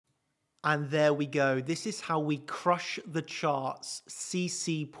And there we go. This is how we crush the charts,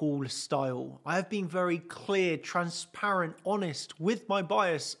 CC Pool style. I have been very clear, transparent, honest with my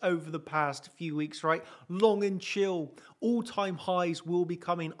bias over the past few weeks, right? Long and chill. All-time highs will be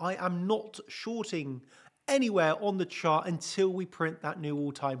coming. I am not shorting anywhere on the chart until we print that new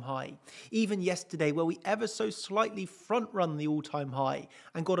all-time high. Even yesterday, where we ever so slightly front-run the all-time high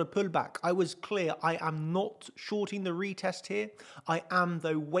and got a pullback, I was clear I am not shorting the retest here. I am,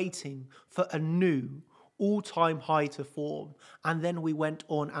 though, waiting for a new all-time high to form, and then we went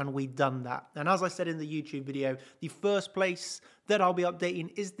on and we done that. And as I said in the YouTube video, the first place that I'll be updating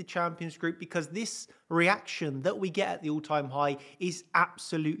is the Champions Group, because this reaction that we get at the all-time high is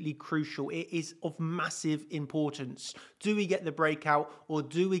absolutely crucial. It is of massive importance. Do we get the breakout, or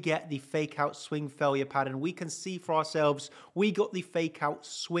do we get the fake out swing failure pattern? We can see for ourselves we got the fake out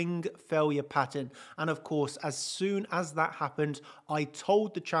swing failure pattern, and of course, as soon as that happened, I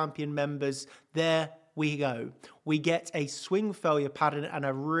told the champion members, there we go. We get a swing failure pattern and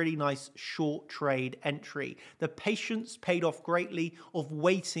a really nice short trade entry. The patience paid off greatly of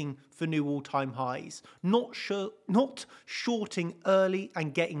waiting for new all-time highs, not shorting early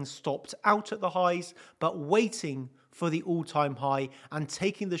and getting stopped out at the highs, but waiting for the all-time high and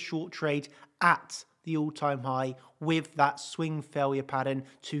taking the short trade at the all-time high with that swing failure pattern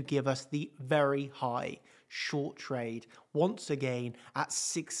to give us the very high short trade once again at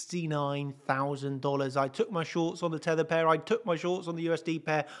 $69,000. I took my shorts on the tether pair. I took my shorts on the USD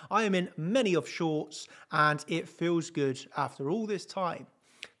pair. I am in many of shorts, and it feels good after all this time.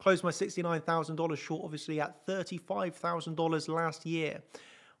 Closed my $69,000 short, obviously, at $35,000 last year.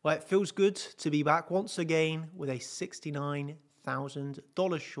 Well, it feels good to be back once again with a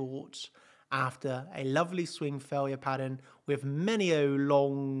 $69,000 short after a lovely swing failure pattern with many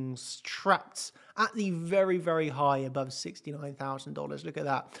longs trapped at the very, very high above $69,000. Look at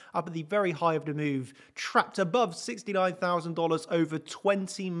that. Up at the very high of the move, trapped above $69,000, over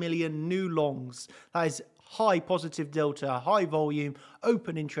 20 million new longs. That is high positive delta, high volume,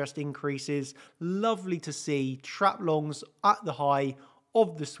 open interest increases. Lovely to see trap longs at the high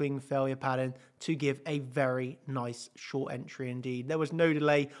of the swing failure pattern to give a very nice short entry indeed. There was no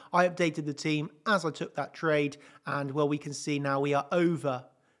delay. I updated the team as I took that trade, and well, we can see now we are over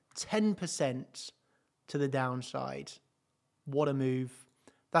 10% to the downside. What a move.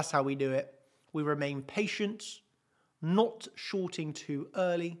 That's how we do it. We remain patient, not shorting too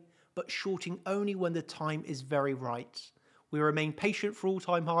early, but shorting only when the time is very right. We remain patient for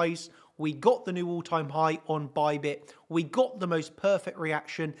all-time highs. We got the new all-time high on Bybit. We got the most perfect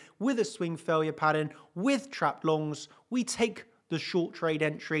reaction with a swing failure pattern, with trap longs. We take the short trade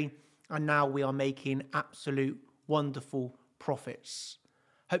entry, and now we are making absolute wonderful profits.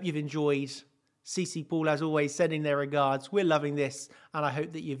 Hope you've enjoyed. CC Paul, as always, sending their regards. We're loving this, and I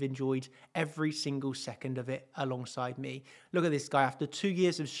hope that you've enjoyed every single second of it alongside me. Look at this guy. After 2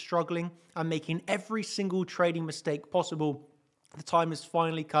 years of struggling and making every single trading mistake possible, the time has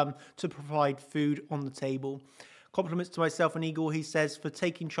finally come to provide food on the table. Compliments to myself and Igor, he says, for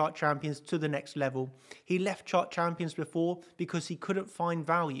taking Chart Champions to the next level. He left Chart Champions before because he couldn't find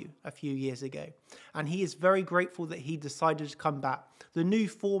value a few years ago. And he is very grateful that he decided to come back. The new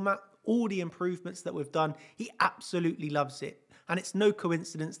format, all the improvements that we've done, he absolutely loves it. And it's no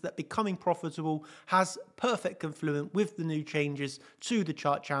coincidence that becoming profitable has perfect confluence with the new changes to the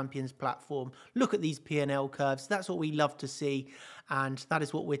Chart Champions platform. Look at these P&L curves. That's what we love to see. And that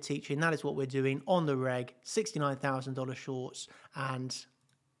is what we're teaching. That is what we're doing on the reg. $69,000 shorts and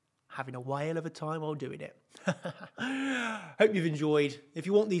having a whale of a time while doing it. Hope you've enjoyed. If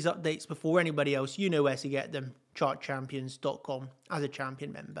you want these updates before anybody else, you know where to get them. chartchampions.com as a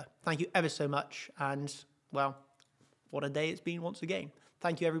champion member. Thank you ever so much. And, well, what a day it's been once again.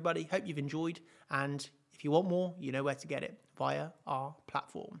 Thank you, everybody. Hope you've enjoyed. And if you want more, you know where to get it via our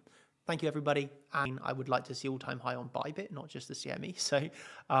platform. Thank you, everybody. And I would like to see all-time high on Bybit, not just the CME. So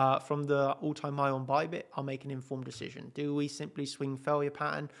from the all-time high on Bybit, I'll make an informed decision. Do we simply swing failure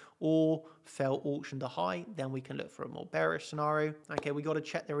pattern or fail auction the high? Then we can look for a more bearish scenario. Okay, we got to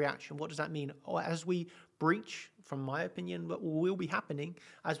check the reaction. What does that mean? As we breach, from my opinion, what will be happening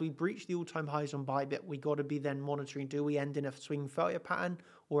as we breach the all-time highs on Bybit, we got to be then monitoring, do we end in a swing failure pattern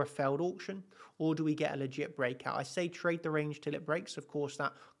or a failed auction, or do we get a legit breakout? I say trade the range till it breaks. Of course,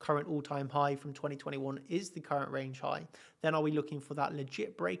 that current all-time high from 2021 is the current range high. Then are we looking for that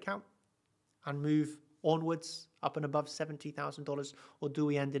legit breakout and move onwards up and above $70,000, or do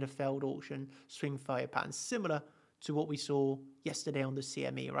we end in a failed auction swing failure pattern, similar to what we saw yesterday on the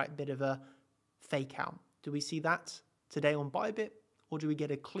CME, right? Bit of a fake out. Do we see that today on Bybit, or do we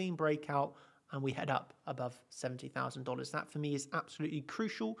get a clean breakout and we head up above $70,000. That for me is absolutely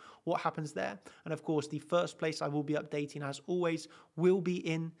crucial, what happens there. And of course, the first place I will be updating, as always, will be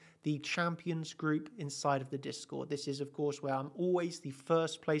in the champions group inside of the Discord. This is, of course, where I'm always the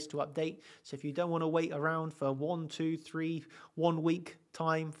first place to update. So if you don't want to wait around for 1, 2, 3, 1 week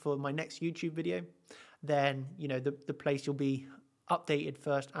time for my next YouTube video, then, you know, the place you'll be updated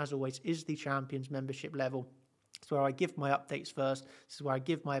first, as always, is the champions membership level. It's where I give my updates first. This is where I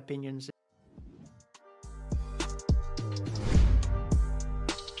give my opinions.